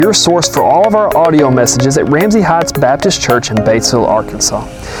Your source for all of our audio messages at Ramsey Heights Baptist Church in Batesville, Arkansas.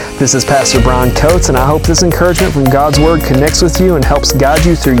 This is Pastor Brian Coates, and I hope this encouragement from God's Word connects with you and helps guide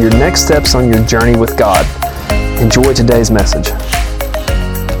you through your next steps on your journey with God. Enjoy today's message.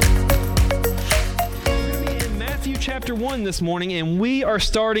 Matthew chapter 1 this morning, and we are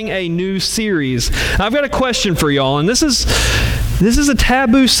starting a new series. I've got a question for y'all, and this is a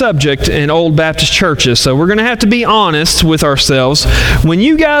taboo subject in old Baptist churches, so we're going to have to be honest with ourselves. When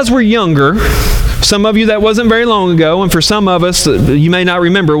you guys were younger, some of you that wasn't very long ago, and for some of us, you may not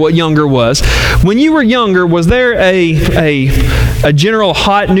remember what younger was. When you were younger, was there a general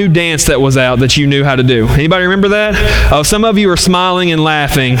hot new dance that was out that you knew how to do? Anybody remember that? Oh, some of you are smiling and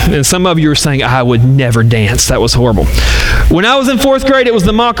laughing, and some of you are saying, I would never dance. That was horrible. When I was in 4th grade, it was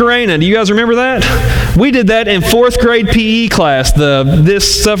the Macarena. Do you guys remember that? We did that in 4th grade PE class,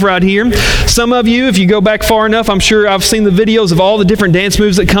 this stuff right here. Some of you, if you go back far enough, I'm sure I've seen the videos of all the different dance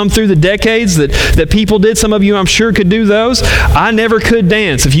moves that come through the decades that people did. Some of you, I'm sure, could do those. I never could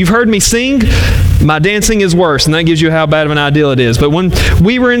dance. If you've heard me sing, my dancing is worse, and that gives you how bad of an ideal it is. But when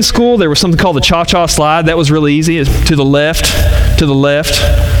we were in school, there was something called the cha-cha slide. That was really easy. It's to the left, to the left,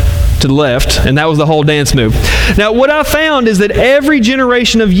 to the left, and that was the whole dance move. Now, what I found is that every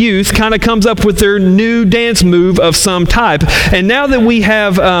generation of youth kind of comes up with their new dance move of some type. And now that we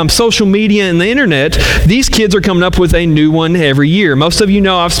have social media and the internet, these kids are coming up with a new one every year. Most of you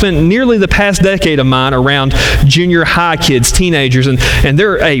know I've spent nearly the past decade of mine around junior high kids, teenagers, and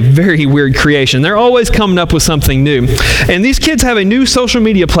they're a very weird creation. They're always coming up with something new. And these kids have a new social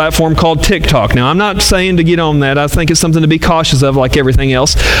media platform called TikTok. Now, I'm not saying to get on that. I think it's something to be cautious of like everything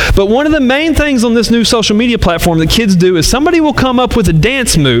else. But one of the main things on this new social media platform that kids do is somebody will come up with a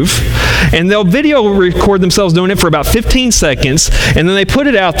dance move, and they'll video record themselves doing it for about 15 seconds, and then they put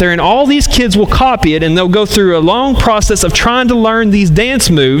it out there, and all these kids will copy it, and they'll go through a long process of trying to learn these dance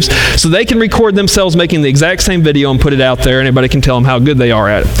moves so they can record themselves making the exact same video and put it out there, and everybody can tell them how good they are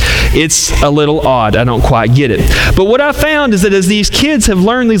at it. It's a little odd. I don't quite get it. But what I found is that as these kids have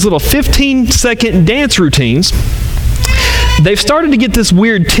learned these little 15-second dance routines, they've started to get this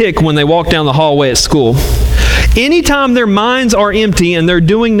weird tick when they walk down the hallway at school. Anytime their minds are empty and they're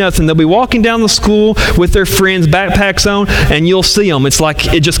doing nothing, they'll be walking down the school with their friends, backpacks on, and you'll see them. It's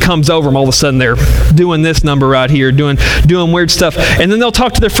like it just comes over them all of a sudden. They're doing this number right here, doing weird stuff. And then they'll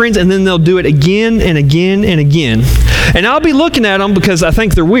talk to their friends, and then they'll do it again and again and again. And I'll be looking at them because I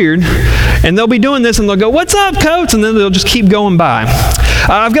think they're weird, and they'll be doing this, and they'll go, "What's up, Coach?" And then they'll just keep going by.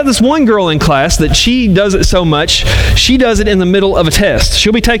 I've got this one girl in class that she does it so much, she does it in the middle of a test.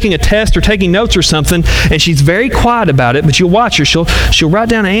 She'll be taking a test or taking notes or something, and she's very quiet about it, but you'll watch her. She'll write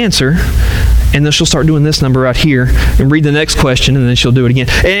down an answer, and then she'll start doing this number right here and read the next question, and then she'll do it again.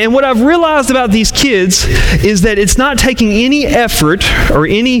 And what I've realized about these kids is that it's not taking any effort or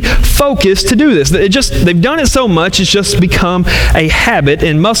any focus to do this. They've done it so much, it's just become a habit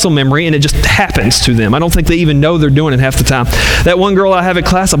and muscle memory, and it just happens to them. I don't think they even know they're doing it half the time. That one girl I have at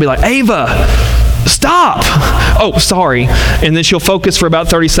class, I'll be like, "Ava, stop!" "Oh, sorry." And then she'll focus for about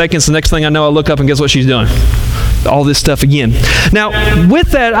 30 seconds. The next thing I know, I look up and guess what she's doing? All this stuff again. Now,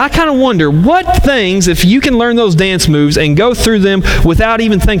 with that, I kind of wonder what things, if you can learn those dance moves and go through them without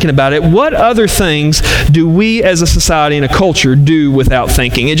even thinking about it, what other things do we as a society and a culture do without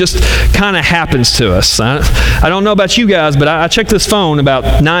thinking? It just kind of happens to us. I don't know about you guys, but I check this phone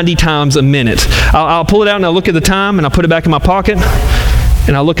about 90 times a minute. I'll pull it out and I'll look at the time and I'll put it back in my pocket.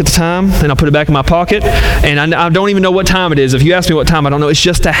 And I'll look at the time, and I'll put it back in my pocket, and I don't even know what time it is. If you ask me what time, I don't know. It's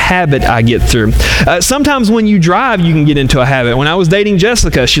just a habit I get through. Sometimes when you drive, you can get into a habit. When I was dating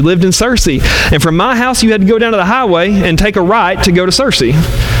Jessica, she lived in Searcy, and from my house, you had to go down to the highway and take a right to go to Searcy.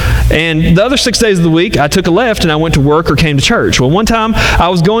 And the other 6 days of the week, I took a left, and I went to work or came to church. Well, one time, I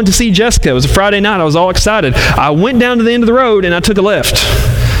was going to see Jessica. It was a Friday night. I was all excited. I went down to the end of the road, and I took a left.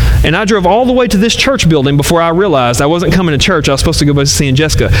 And I drove all the way to this church building before I realized I wasn't coming to church. I was supposed to go by seeing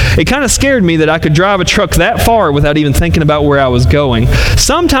Jessica. It kind of scared me that I could drive a truck that far without even thinking about where I was going.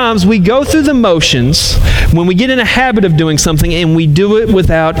 Sometimes we go through the motions when we get in a habit of doing something and we do it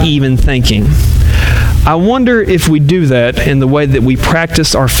without even thinking. I wonder if we do that in the way that we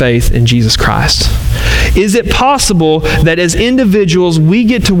practice our faith in Jesus Christ. Is it possible that as individuals we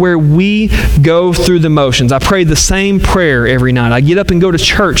get to where we go through the motions? I pray the same prayer every night. I get up and go to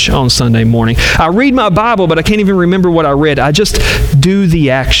church on Sunday morning. I read my Bible, but I can't even remember what I read. I just do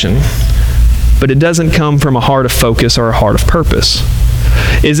the action. But it doesn't come from a heart of focus or a heart of purpose.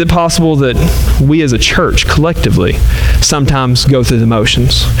 Is it possible that we as a church collectively sometimes go through the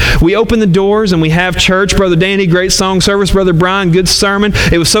motions? We open the doors and we have church. Brother Danny, great song service. Brother Brian, good sermon.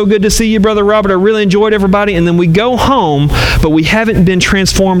 It was so good to see you, Brother Robert. I really enjoyed everybody. And then we go home, but we haven't been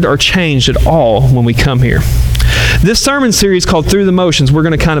transformed or changed at all when we come here. This sermon series called Through the Motions, we're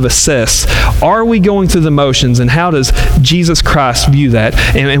going to kind of assess, are we going through the motions, and how does Jesus Christ view that?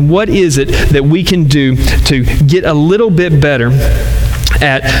 And what is it that we can do to get a little bit better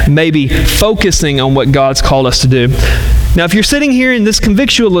at maybe focusing on what God's called us to do? Now, if you're sitting here and this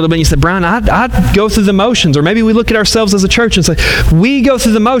convicts you a little bit, and you say, Brian, I go through the motions, or maybe we look at ourselves as a church and say, we go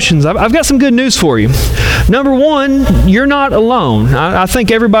through the motions, I've got some good news for you. Number one, you're not alone. I think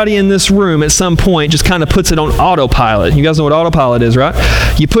everybody in this room at some point just kind of puts it on autopilot. You guys know what autopilot is, right?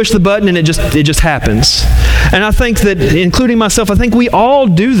 You push the button and it just happens. And I think that, including myself, I think we all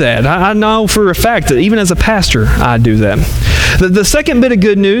do that. I know for a fact that even as a pastor, I do that. The second bit of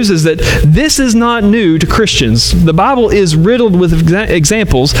good news is that this is not new to Christians. The Bible is riddled with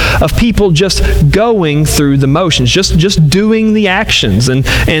examples of people just going through the motions, just doing the actions, and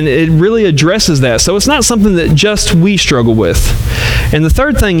it really addresses that. So it's not something that just we struggle with. And the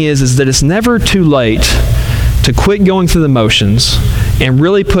third thing is that it's never too late to quit going through the motions and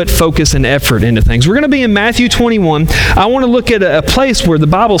really put focus and effort into things. We're going to be in Matthew 21. I want to look at a place where the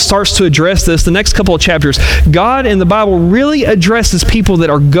Bible starts to address this. The next couple of chapters, God in the Bible really addresses people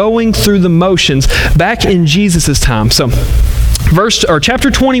that are going through the motions back in Jesus' time. So, chapter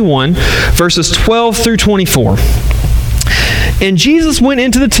 21, verses 12 through 24. And Jesus went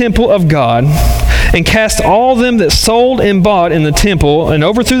into the temple of God and cast all them that sold and bought in the temple, and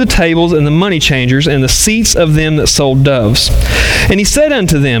overthrew the tables and the money changers and the seats of them that sold doves. And he said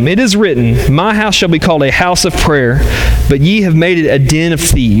unto them, It is written, My house shall be called a house of prayer, but ye have made it a den of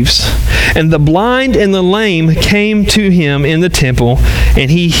thieves. And the blind and the lame came to him in the temple, and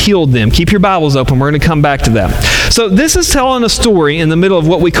he healed them. Keep your Bibles open. We're going to come back to that. So this is telling a story in the middle of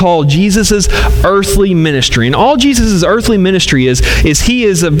what we call Jesus' earthly ministry. And all Jesus' earthly ministry is he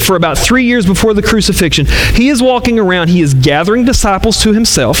is, for about 3 years before the crucifixion, he is walking around, he is gathering disciples to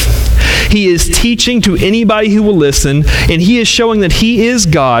himself, he is teaching to anybody who will listen, and he is showing that he is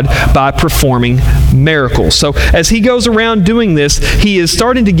God by performing miracles. So as he goes around doing this, he is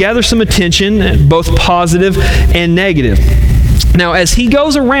starting to gather some attention, both positive and negative. Now, as he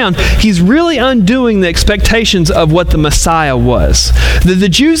goes around, he's really undoing the expectations of what the Messiah was. The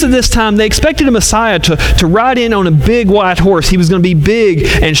Jews at this time, they expected a Messiah to ride in on a big white horse. He was going to be big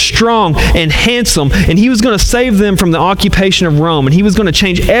and strong and handsome, and he was going to save them from the occupation of Rome, and he was going to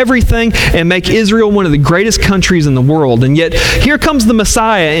change everything and make Israel one of the greatest countries in the world. And yet, here comes the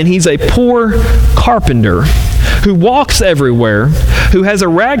Messiah, and he's a poor carpenter who walks everywhere, who has a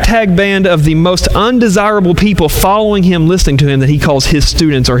ragtag band of the most undesirable people following him, listening to him, that he calls his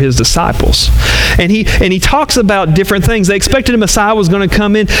students or his disciples. And he talks about different things. They expected a Messiah was going to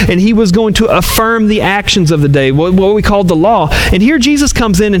come in and he was going to affirm the actions of the day, what we call the law. And here Jesus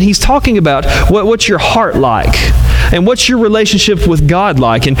comes in and he's talking about what's your heart like, and what's your relationship with God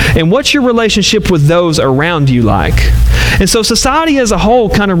like, and what's your relationship with those around you like. And so society as a whole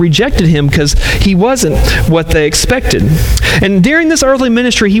kind of rejected him because he wasn't what they expected. And during this early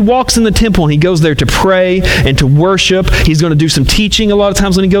ministry, he walks in the temple and he goes there to pray and to worship. He's going to do some teaching a lot of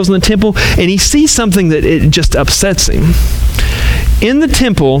times when he goes in the temple, and he sees something that it just upsets him. In the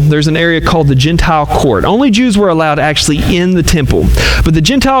temple, there's an area called the Gentile court. Only Jews were allowed actually in the temple. But the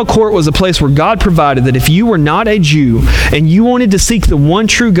Gentile court was a place where God provided that if you were not a Jew and you wanted to seek the one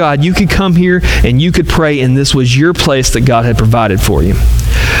true God, you could come here and you could pray, and this was your place that God had provided for you.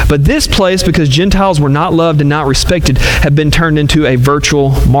 But this place, because Gentiles were not loved and not respected, had been turned into a virtual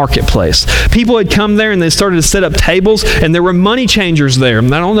marketplace. People had come there and they started to set up tables, and there were money changers there. I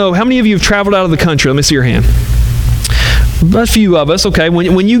don't know, how many of you have traveled out of the country? Let me see your hand. A few of us, okay.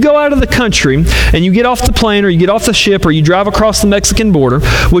 When you go out of the country and you get off the plane or you get off the ship or you drive across the Mexican border,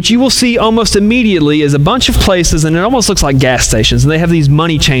 what you will see almost immediately is a bunch of places, and it almost looks like gas stations, and they have these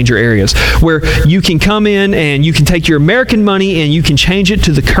money changer areas where you can come in and you can take your American money and you can change it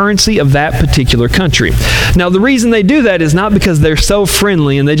to the currency of that particular country. Now, the reason they do that is not because they're so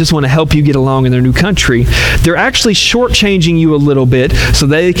friendly and they just want to help you get along in their new country. They're actually shortchanging you a little bit so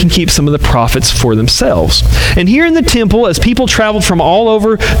they can keep some of the profits for themselves. And here in the temple, as people traveled from all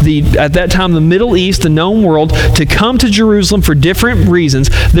over at that time, the Middle East, the known world, to come to Jerusalem for different reasons,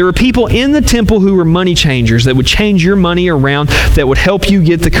 there were people in the temple who were money changers that would change your money around, that would help you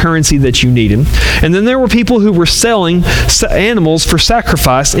get the currency that you needed. And then there were people who were selling animals for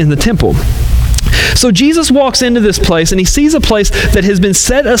sacrifice in the temple. So Jesus walks into this place and he sees a place that has been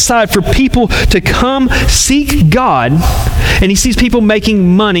set aside for people to come seek God, and he sees people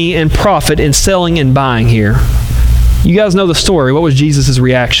making money and profit in selling and buying here. You guys know the story. What was Jesus'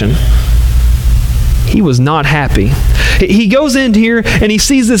 reaction? He was not happy. He goes in here and he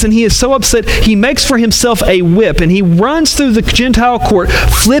sees this and he is so upset. He makes for himself a whip and he runs through the Gentile court,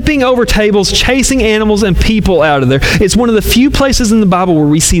 flipping over tables, chasing animals and people out of there. It's one of the few places in the Bible where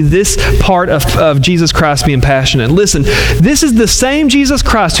we see this part of Jesus Christ being passionate. Listen, this is the same Jesus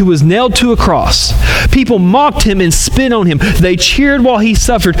Christ who was nailed to a cross. People mocked him and spit on him. They cheered while he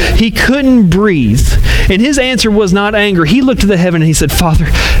suffered. He couldn't breathe. And his answer was not anger. He looked to the heaven and he said, Father,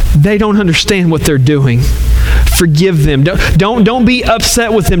 they don't understand what they're doing. Forgive them. Don't be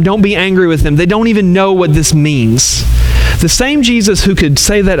upset with them. Don't be angry with them. They don't even know what this means. The same Jesus who could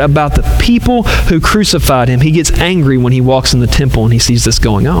say that about the people who crucified him, he gets angry when he walks in the temple and he sees this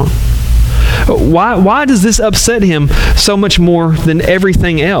going on. Why does this upset him so much more than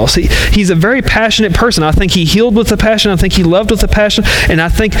everything else? He's a very passionate person. I think he healed with a passion. I think he loved with a passion. And I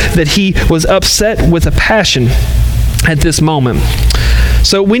think that he was upset with a passion at this moment.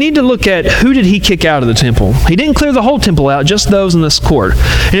 So we need to look at who did he kick out of the temple. He didn't clear the whole temple out, just those in this court.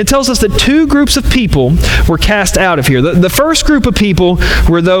 And it tells us that two groups of people were cast out of here. The first group of people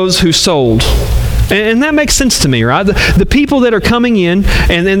were those who sold. And that makes sense to me, right? The people that are coming in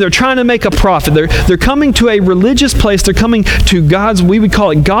and then they're trying to make a profit. They're coming to a religious place. They're coming to God's, we would call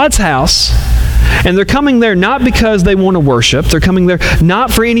it God's house. And they're coming there not because they want to worship. They're coming there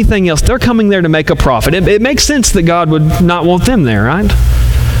not for anything else. They're coming there to make a profit. It makes sense that God would not want them there, right?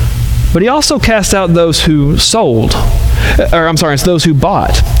 But he also cast out those who sold. It's those who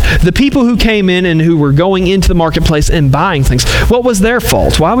bought. The people who came in and who were going into the marketplace and buying things. What was their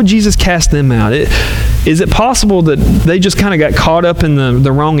fault? Why would Jesus cast them out? Is it possible that they just kind of got caught up in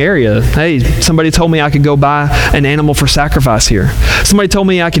the wrong area? Hey, somebody told me I could go buy an animal for sacrifice here. Somebody told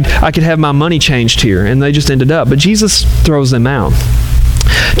me I could have my money changed here, and they just ended up. But Jesus throws them out.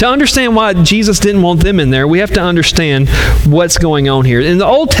 To understand why Jesus didn't want them in there, we have to understand what's going on here. In the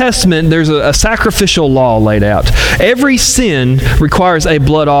Old Testament, there's a sacrificial law laid out. Every sin requires a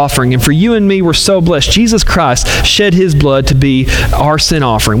blood offering, and for you and me, we're so blessed. Jesus Christ shed his blood to be our sin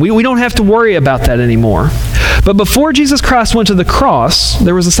offering. We don't have to worry about that anymore. But before Jesus Christ went to the cross,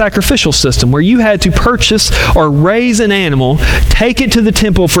 there was a sacrificial system where you had to purchase or raise an animal, take it to the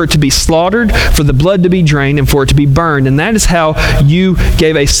temple for it to be slaughtered, for the blood to be drained, and for it to be burned. And that is how you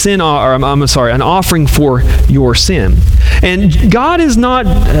gave an offering for your sin. And God is not,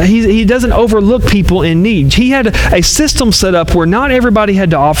 he doesn't overlook people in need. He had a system set up where not everybody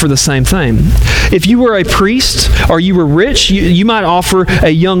had to offer the same thing. If you were a priest or you were rich, you might offer a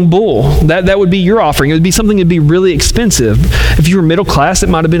young bull. That would be your offering. It would be something that would be really expensive. If you were middle class, it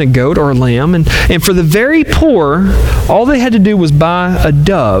might have been a goat or a lamb. And for the very poor, all they had to do was buy a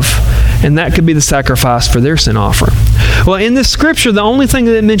dove, and that could be the sacrifice for their sin offering. Well, in this scripture, the only thing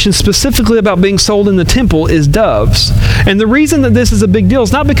that it mentions specifically about being sold in the temple is doves. And the reason that this is a big deal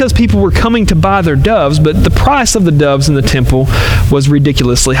is not because people were coming to buy their doves, but the price of the doves in the temple was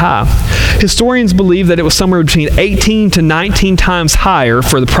ridiculously high. Historians believe that it was somewhere between 18 to 19 times higher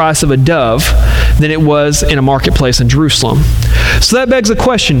for the price of a dove than it was in a marketplace in Jerusalem. So that begs the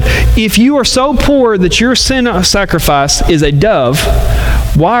question, if you are so poor that your sin sacrifice is a dove,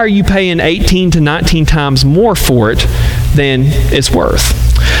 why are you paying 18 to 19 times more for it than it's worth?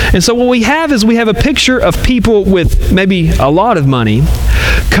 And so what we have is a picture of people with maybe a lot of money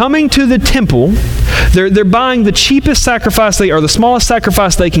coming to the temple. They're buying the cheapest sacrifice or the smallest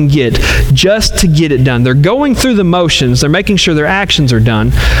sacrifice they can get just to get it done. They're going through the motions. They're making sure their actions are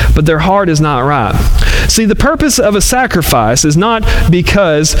done, but their heart is not right. See, the purpose of a sacrifice is not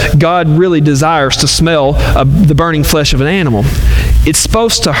because God really desires to smell the burning flesh of an animal. It's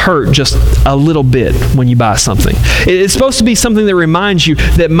supposed to hurt just a little bit when you buy something. It's supposed to be something that reminds you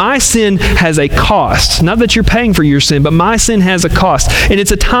that my sin has a cost. Not that you're paying for your sin, but my sin has a cost. And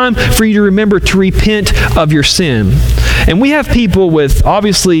it's a time for you to remember to repent of your sin. And we have people with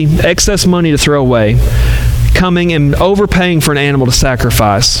obviously excess money to throw away coming and overpaying for an animal to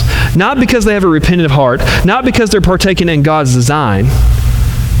sacrifice. Not because they have a repentant heart, not because they're partaking in God's design,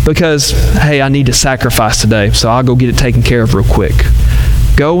 because, hey, I need to sacrifice today, so I'll go get it taken care of real quick.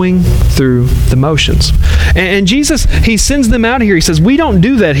 Going through the motions. And Jesus, he sends them out of here. He says, we don't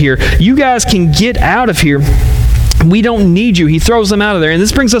do that here. You guys can get out of here. We don't need you. He throws them out of there. And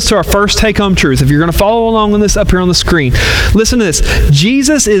this brings us to our first take-home truth. If you're going to follow along with this up here on the screen, listen to this.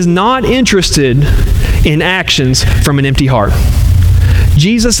 Jesus is not interested in actions from an empty heart.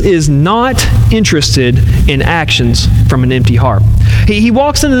 Jesus is not interested in actions from an empty heart. He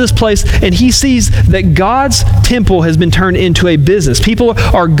walks into this place and he sees that God's temple has been turned into a business. People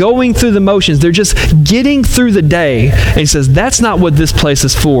are going through the motions. They're just getting through the day. And he says, that's not what this place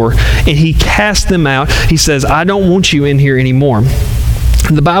is for. And he casts them out. He says, I don't want you in here anymore.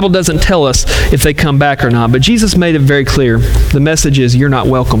 The Bible doesn't tell us if they come back or not, but Jesus made it very clear. The message is, you're not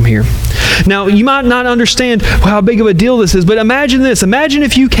welcome here. Now, you might not understand how big of a deal this is, but imagine this. Imagine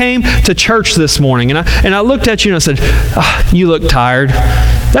if you came to church this morning, and I looked at you and I said, you look tired.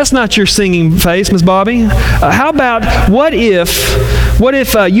 That's not your singing face, Miss Bobby. How about, what if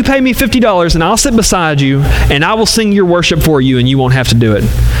you pay me $50 and I'll sit beside you and I will sing your worship for you and you won't have to do it.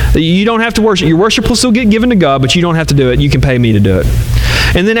 You don't have to worship. Your worship will still get given to God, but you don't have to do it. You can pay me to do it.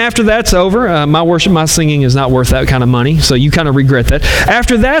 And then after that's over, my singing is not worth that kind of money, so you kind of regret that.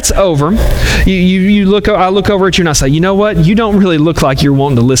 After that's over, I look over at you and I say, you know what? You don't really look like you're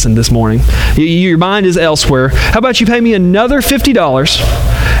wanting to listen this morning. Your mind is elsewhere. How about you pay me another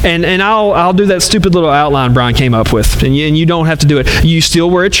 $50? And I'll do that stupid little outline Brian came up with, and you don't have to do it. You still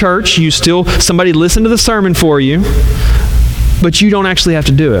were at church. Somebody listened to the sermon for you, but you don't actually have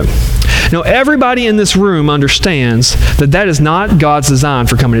to do it. Now, everybody in this room understands that is not God's design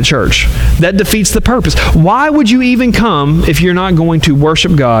for coming to church. That defeats the purpose. Why would you even come if you're not going to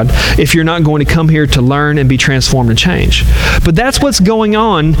worship God, if you're not going to come here to learn and be transformed and change? But that's what's going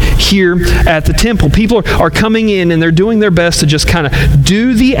on here at the temple. People are coming in and they're doing their best to just kind of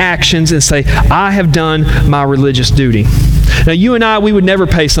do the actions and say, I have done my religious duty. Now, you and I, we would never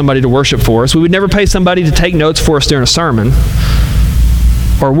pay somebody to worship for us. We would never pay somebody to take notes for us during a sermon.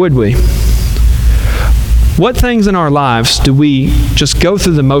 Or would we? What things in our lives do we just go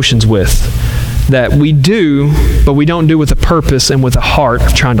through the motions with that we do, but we don't do with a purpose and with a heart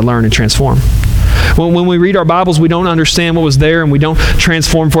of trying to learn and transform? When we read our Bibles, we don't understand what was there and we don't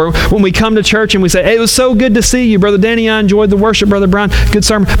transform for it. When we come to church and we say, hey, it was so good to see you, Brother Danny, I enjoyed the worship, Brother Brian, good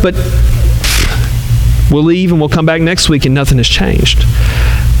sermon, but we'll leave and we'll come back next week and nothing has changed.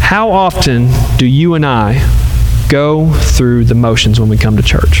 How often do you and I go through the motions when we come to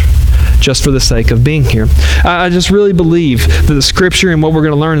church, just for the sake of being here? I just really believe that the Scripture and what we're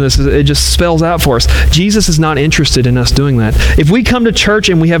going to learn in this, it just spells out for us. Jesus is not interested in us doing that. If we come to church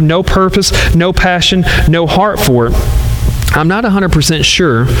and we have no purpose, no passion, no heart for it, I'm not 100%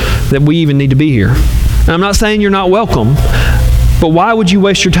 sure that we even need to be here. And I'm not saying you're not welcome, but why would you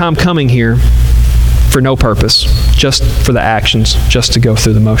waste your time coming here for no purpose, just for the actions, just to go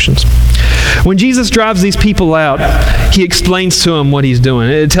through the motions? When Jesus drives these people out, he explains to them what he's doing.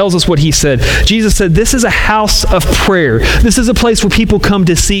 It tells us what he said. Jesus said, this is a house of prayer. This is a place where people come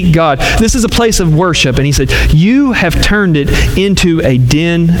to seek God. This is a place of worship. And he said, you have turned it into a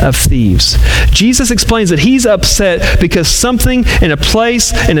den of thieves. Jesus explains that he's upset because something in a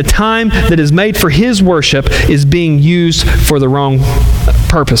place and a time that is made for his worship is being used for the wrong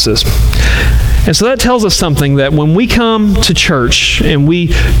purposes. And so that tells us something, that when we come to church and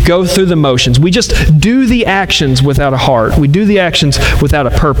we go through the motions, we just do the actions without a heart. We do the actions without a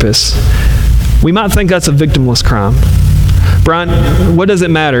purpose. We might think that's a victimless crime. Brian, what does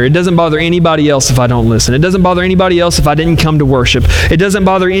it matter? It doesn't bother anybody else if I don't listen. It doesn't bother anybody else if I didn't come to worship. It doesn't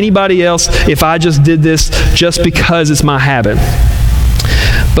bother anybody else if I just did this just because it's my habit.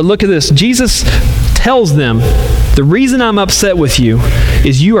 But look at this. Jesus tells them, the reason I'm upset with you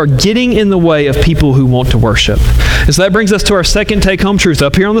is you are getting in the way of people who want to worship. And so that brings us to our second take-home truth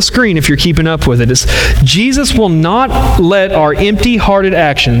up here on the screen if you're keeping up with it. It's Jesus will not let our empty-hearted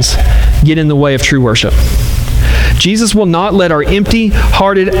actions get in the way of true worship. Jesus will not let our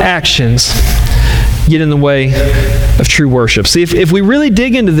empty-hearted actions get in the way of true worship. See, if we really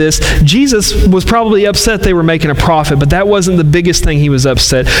dig into this, Jesus was probably upset they were making a profit, but that wasn't the biggest thing he was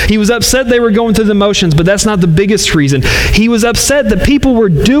upset. He was upset they were going through the motions, but that's not the biggest reason. He was upset that people were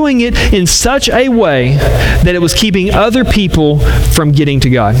doing it in such a way that it was keeping other people from getting to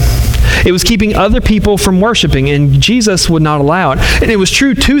God. It was keeping other people from worshiping, and Jesus would not allow it. And it was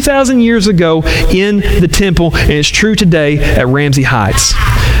true 2,000 years ago in the temple, and it's true today at Ramsey Heights.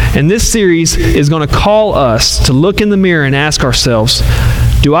 And this series is going to call us to look in the mirror and ask ourselves,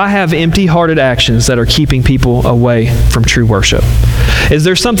 do I have empty-hearted actions that are keeping people away from true worship? Is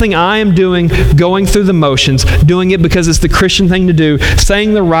there something I am doing, going through the motions, doing it because it's the Christian thing to do,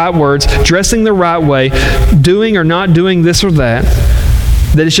 saying the right words, dressing the right way, doing or not doing this or that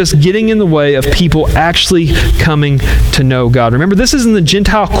it's just getting in the way of people actually coming to know God? Remember, this is in the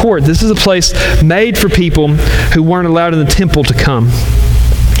Gentile court. This is a place made for people who weren't allowed in the temple to come.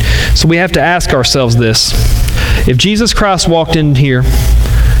 So we have to ask ourselves this. If Jesus Christ walked in here,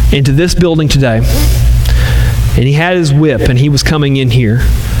 into this building today, and he had his whip, and he was coming in here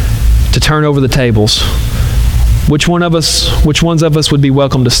to turn over the tables, which ones of us would be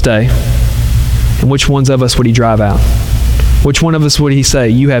welcome to stay? And which ones of us would he drive out? Which one of us would he say,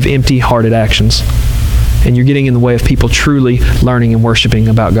 you have empty-hearted actions, and you're getting in the way of people truly learning and worshiping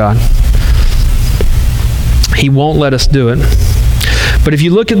about God? He won't let us do it. But if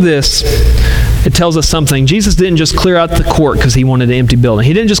you look at this, it tells us something. Jesus didn't just clear out the court because he wanted an empty building.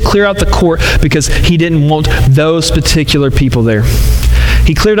 He didn't just clear out the court because he didn't want those particular people there.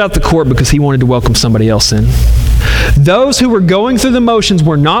 He cleared out the court because he wanted to welcome somebody else in. Those who were going through the motions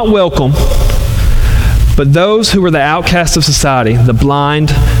were not welcome, but those who were the outcasts of society, the blind,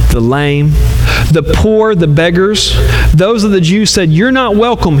 the lame, the poor, the beggars, those of the Jews said, you're not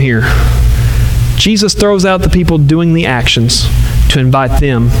welcome here. Jesus throws out the people doing the actions to invite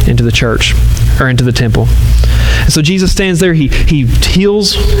them into the church or into the temple. And so Jesus stands there, he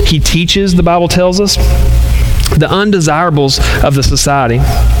heals, he teaches, the Bible tells us, the undesirables of the society.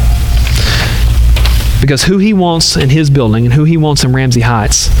 Because who he wants in his building and who he wants in Ramsey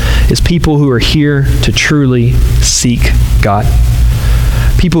Heights is people who are here to truly seek God.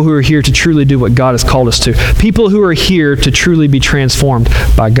 People who are here to truly do what God has called us to. People who are here to truly be transformed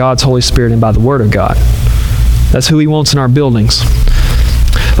by God's Holy Spirit and by the Word of God. That's who he wants in our buildings.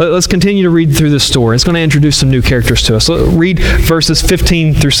 Let's continue to read through this story. It's going to introduce some new characters to us. So read verses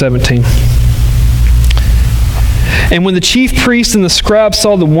 15 through 17. And when the chief priests and the scribes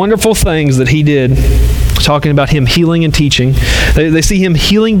saw the wonderful things that he did, talking about him healing and teaching, they see him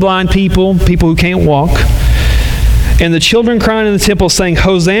healing blind people who can't walk, and the children crying in the temple saying,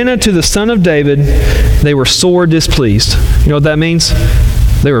 Hosanna to the Son of David, they were sore displeased. You know what that means?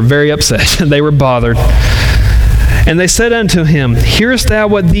 They were very upset. They were bothered. And they said unto him, Hearest thou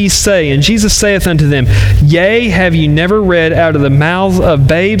what these say? And Jesus saith unto them, Yea, have ye never read, out of the mouths of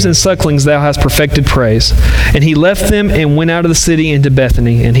babes and sucklings thou hast perfected praise? And he left them and went out of the city into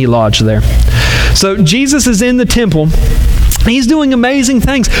Bethany, and he lodged there. So Jesus is in the temple. He's doing amazing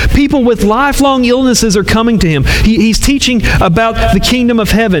things. People with lifelong illnesses are coming to him. He's teaching about the kingdom of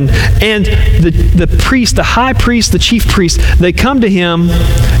heaven. And the priest, the high priest, the chief priest, they come to him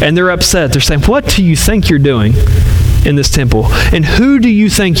and they're upset. They're saying, what do you think you're doing in this temple? And who do you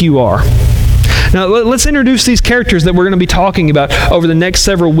think you are? Now, let's introduce these characters that we're going to be talking about over the next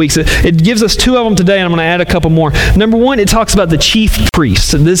several weeks. It gives us two of them today, and I'm going to add a couple more. Number one, it talks about the chief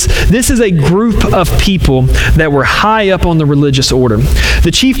priests. And this is a group of people that were high up on the religious order.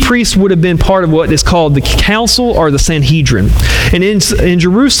 The chief priests would have been part of what is called the council or the Sanhedrin. And in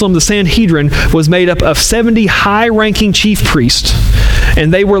Jerusalem, the Sanhedrin was made up of 70 high-ranking chief priests.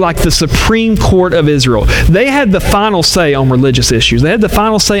 And they were like the Supreme Court of Israel. They had the final say on religious issues. They had the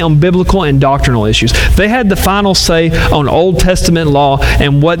final say on biblical and doctrinal issues. They had the final say on Old Testament law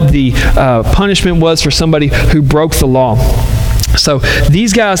and what the punishment was for somebody who broke the law. So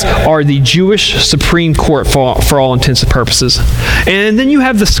these guys are the Jewish Supreme Court for all intents and purposes. And then you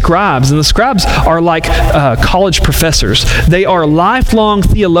have the scribes, and the scribes are like college professors. They are lifelong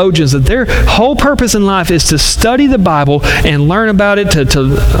theologians, that their whole purpose in life is to study the Bible and learn about it,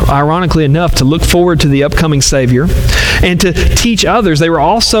 to ironically enough, to look forward to the upcoming Savior, and to teach others. They were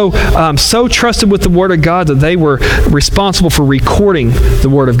also so trusted with the Word of God that they were responsible for recording the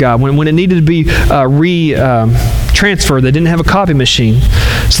Word of God. When it needed to be transferred, they didn't have a copy machine,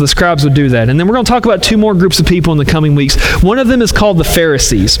 so the scribes would do that. And then we're going to talk about two more groups of people in the coming weeks. One of them is called the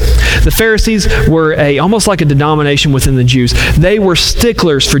Pharisees. The Pharisees were almost like a denomination within the Jews. They were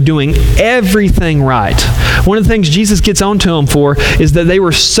sticklers for doing everything right. One of the things Jesus gets onto them for is that they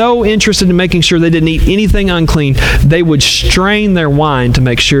were so interested in making sure they didn't eat anything unclean, they would strain their wine to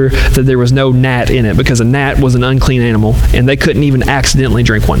make sure that there was no gnat in it, because a gnat was an unclean animal, and they couldn't even accidentally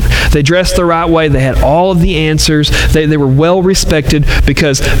drink one. They dressed the right way. They had all of the answers. They were well respected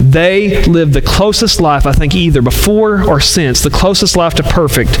because they lived the closest life, I think, either before or since, the closest life to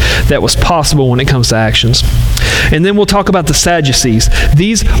perfect that was possible when it comes to actions. And then we'll talk about the Sadducees.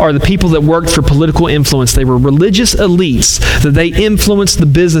 These are the people that worked for political influence. They were religious elites, that they influenced the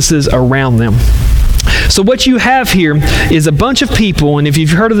businesses around them. So what you have here is a bunch of people, and if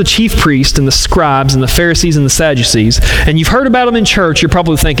you've heard of the chief priests and the scribes and the Pharisees and the Sadducees, and you've heard about them in church, you're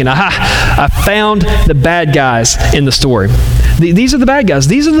probably thinking, aha, I found the bad guys in the story. These are the bad guys.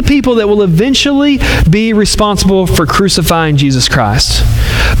 These are the people that will eventually be responsible for crucifying Jesus Christ.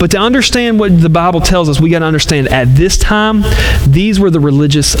 But to understand what the Bible tells us, we got to understand at this time, these were the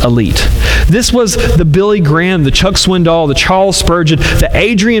religious elite. This was the Billy Graham, the Chuck Swindoll, the Charles Spurgeon, the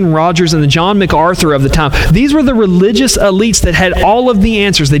Adrian Rogers, and the John MacArthur of the time. These were the religious elites that had all of the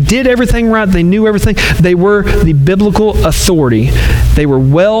answers. They did everything right. They knew everything. They were the biblical authority. They were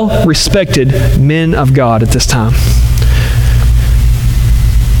well-respected men of God at this time.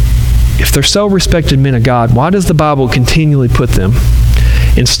 If they're so respected men of God, why does the Bible continually put them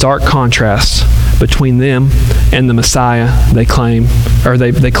in stark contrast between them and the Messiah they claim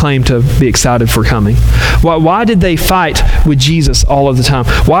to be excited for coming? Why did they fight with Jesus all of the time?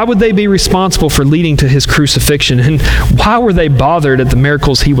 Why would they be responsible for leading to his crucifixion? And why were they bothered at the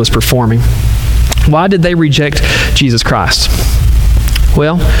miracles he was performing? Why did they reject Jesus Christ?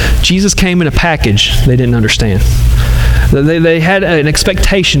 Well, Jesus came in a package they didn't understand. They had an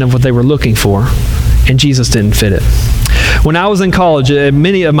expectation of what they were looking for, and Jesus didn't fit it. When I was in college,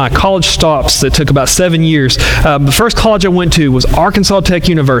 many of my college stops that took about 7 years, the first college I went to was Arkansas Tech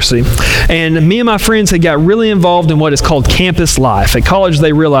University. And me and my friends had got really involved in what is called campus life. At college,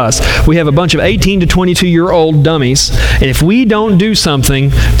 they realized we have a bunch of 18 to 22-year-old dummies, and if we don't do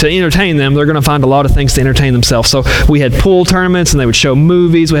something to entertain them, they're going to find a lot of things to entertain themselves. So we had pool tournaments, and they would show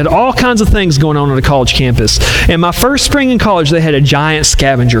movies. We had all kinds of things going on a college campus. And my first spring in college, they had a giant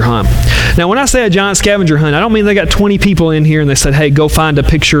scavenger hunt. Now, when I say a giant scavenger hunt, I don't mean they got 20 people in here and they said, hey, go find a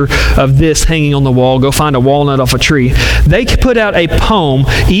picture of this hanging on the wall, go find a walnut off a tree. They put out a poem,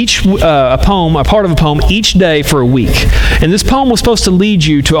 a part of a poem each day for a week. And this poem was supposed to lead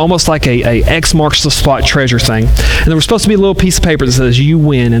you to almost like a X marks the spot treasure thing. And there was supposed to be a little piece of paper that says you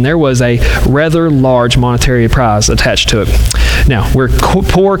win, and there was a rather large monetary prize attached to it. Now, we're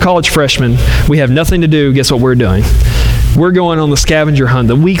poor college freshmen. We have nothing to do. Guess what we're doing? We're going on the scavenger hunt,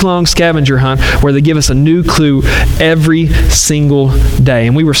 the week-long scavenger hunt where they give us a new clue every single day.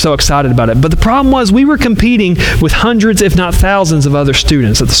 And we were so excited about it. But the problem was we were competing with hundreds, if not thousands, of other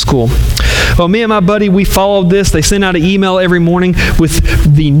students at the school. Well, me and my buddy, we followed this. They sent out an email every morning with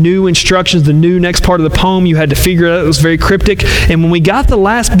the new instructions, the new next part of the poem. You had to figure it out. It was very cryptic. And when we got the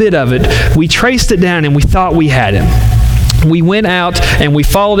last bit of it, we traced it down and we thought we had him. We went out and we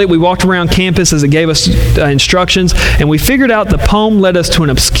followed it. We walked around campus as it gave us instructions, and we figured out the poem led us to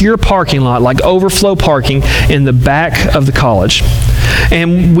an obscure parking lot, like overflow parking, in the back of the college.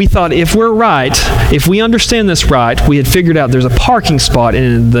 And we thought, if we're right, if we understand this right, we had figured out there's a parking spot,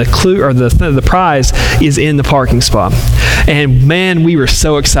 and the clue or the prize is in the parking spot. And man, we were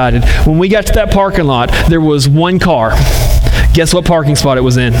so excited. When we got to that parking lot, there was one car. Guess what parking spot it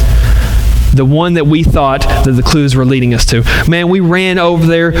was in? The one that we thought that the clues were leading us to. Man, we ran over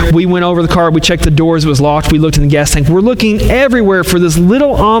there. We went over the car. We checked the doors. It was locked. We looked in the gas tank. We're looking everywhere for this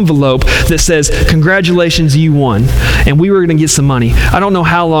little envelope that says, congratulations, you won. And we were going to get some money. I don't know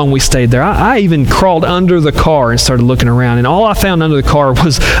how long we stayed there. I even crawled under the car and started looking around. And all I found under the car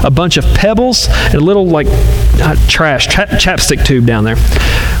was a bunch of pebbles and a little chapstick tube down there.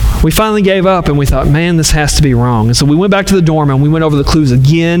 We finally gave up and we thought, man, this has to be wrong. And so we went back to the dorm and we went over the clues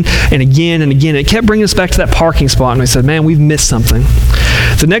again and again and again. It kept bringing us back to that parking spot, and we said, man, we've missed something.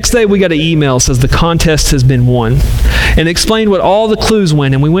 The next day we got an email that says the contest has been won, and it explained what all the clues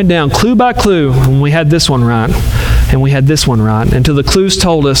went. And we went down clue by clue, and we had this one right, and we had this one right, until the clues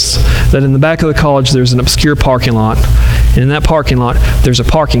told us that in the back of the college there's an obscure parking lot, and in that parking lot there's a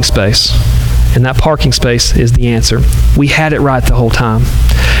parking space. And that parking space is the answer. We had it right the whole time.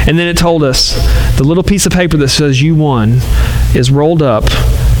 And then it told us the little piece of paper that says you won is rolled up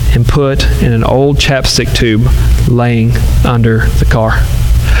and put in an old chapstick tube laying under the car.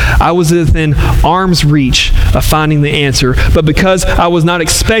 I was within arm's reach of finding the answer, but because I was not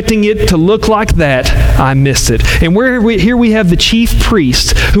expecting it to look like that, I missed it. And here we have the chief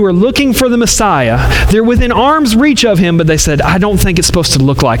priests who are looking for the Messiah. They're within arm's reach of him, but they said, I don't think it's supposed to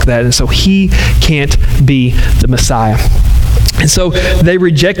look like that, and so he can't be the Messiah. And so they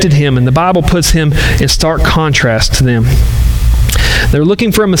rejected him, and the Bible puts him in stark contrast to them. They're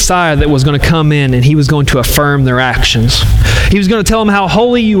looking for a Messiah that was going to come in and he was going to affirm their actions. He was going to tell them how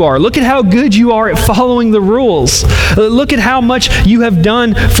holy you are. Look at how good you are at following the rules. Look at how much you have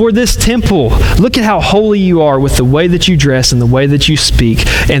done for this temple. Look at how holy you are with the way that you dress and the way that you speak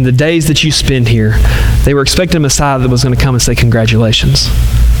and the days that you spend here. They were expecting a Messiah that was going to come and say congratulations.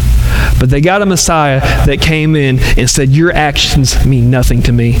 But they got a Messiah that came in and said, your actions mean nothing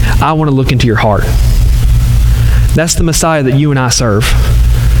to me. I want to look into your heart. That's the Messiah that you and I serve,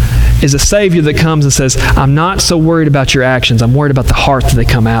 is a Savior that comes and says, I'm not so worried about your actions. I'm worried about the heart that they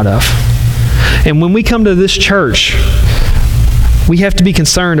come out of. And when we come to this church, we have to be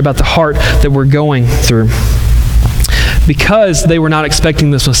concerned about the heart that we're going through. because they were not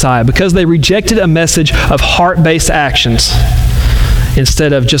expecting this Messiah, because they rejected a message of heart-based actions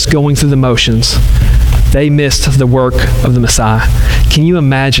instead of just going through the motions. They missed the work of the Messiah. Can you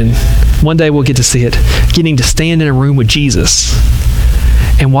imagine? One day we'll get to see it. Getting to stand in a room with Jesus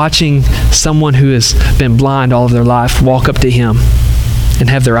and watching someone who has been blind all of their life walk up to him and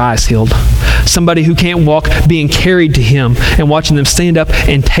have their eyes healed. Somebody who can't walk being carried to him and watching them stand up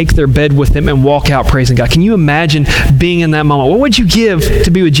and take their bed with them and walk out praising God. Can you imagine being in that moment? What would you give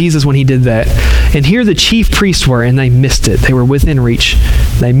to be with Jesus when he did that? And here the chief priests were, and they missed it. They were within reach.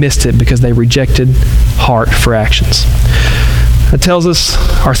 They missed it because they rejected heart for actions. That tells us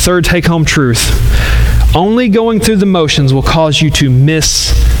our third take-home truth. Only going through the motions will cause you to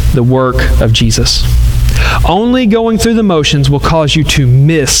miss the work of Jesus. Only going through the motions will cause you to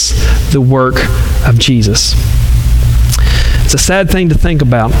miss the work of Jesus. It's a sad thing to think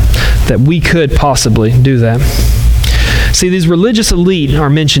about that we could possibly do that. See, these religious elite are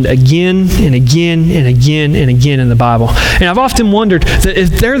mentioned again and again and again and again in the Bible. And I've often wondered that if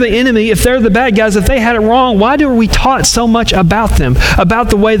they're the enemy, if they're the bad guys, if they had it wrong, why are we taught so much about them, about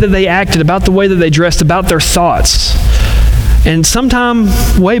the way that they acted, about the way that they dressed, about their thoughts? And sometime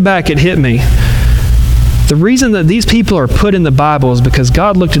way back it hit me. The reason that these people are put in the Bible is because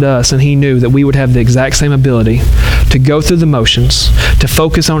God looked at us and he knew that we would have the exact same ability to go through the motions, to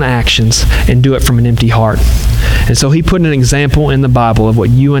focus on actions, and do it from an empty heart. And so he put an example in the Bible of what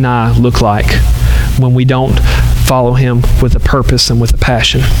you and I look like when we don't follow him with a purpose and with a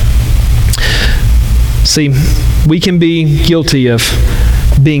passion. See, we can be guilty of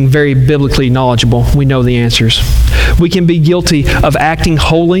being very biblically knowledgeable. We know the answers. We can be guilty of acting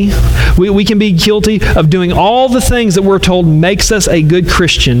holy. We can be guilty of doing all the things that we're told makes us a good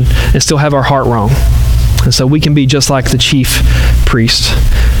Christian and still have our heart wrong. And so we can be just like the chief priest.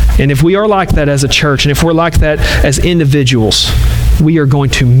 And if we are like that as a church, and if we're like that as individuals, we are going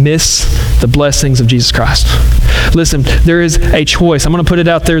to miss the blessings of Jesus Christ. Listen, there is a choice. I'm going to put it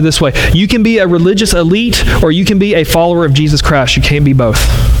out there this way. You can be a religious elite, or you can be a follower of Jesus Christ. You can't be both.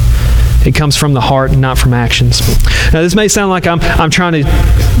 It comes from the heart and not from actions. Now, this may sound like I'm trying to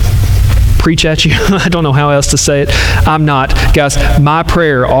preach at you. I don't know how else to say it. I'm not. Guys, my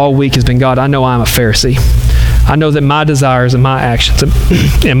prayer all week has been, God, I know I'm a Pharisee. I know that my desires and my actions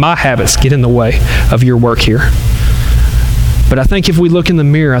and my habits get in the way of your work here. But I think if we look in the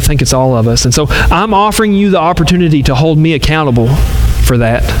mirror, I think it's all of us. And so I'm offering you the opportunity to hold me accountable for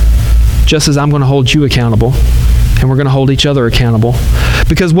that, just as I'm going to hold you accountable. And we're going to hold each other accountable.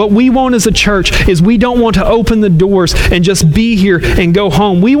 Because what we want as a church is we don't want to open the doors and just be here and go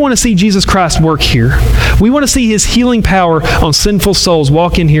home. We want to see Jesus Christ work here. We want to see his healing power on sinful souls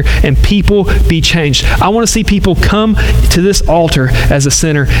walk in here and people be changed. I want to see people come to this altar as a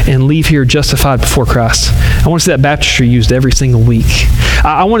sinner and leave here justified before Christ. I want to see that baptistry used every single week.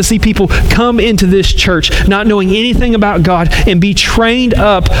 I want to see people come into this church not knowing anything about God and be trained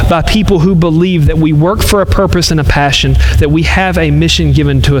up by people who believe that we work for a purpose and a passion, that we have a mission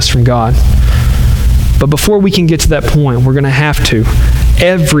given to us from God. But before we can get to that point, we're going to have to,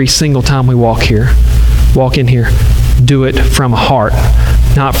 every single time we walk in here, do it from a heart,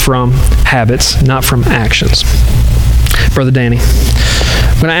 not from habits, not from actions. Brother Danny,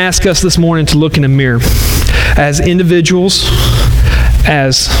 I'm going to ask us this morning to look in a mirror as individuals,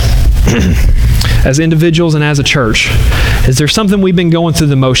 as individuals and as a church. Is there something we've been going through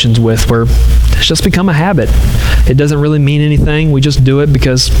the motions with where it's just become a habit? It doesn't really mean anything. We just do it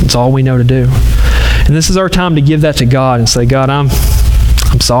because it's all we know to do. And this is our time to give that to God and say, God, I'm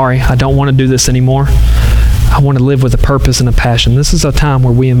sorry. I don't want to do this anymore. I want to live with a purpose and a passion. This is a time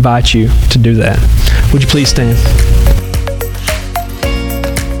where we invite you to do that. Would you please stand?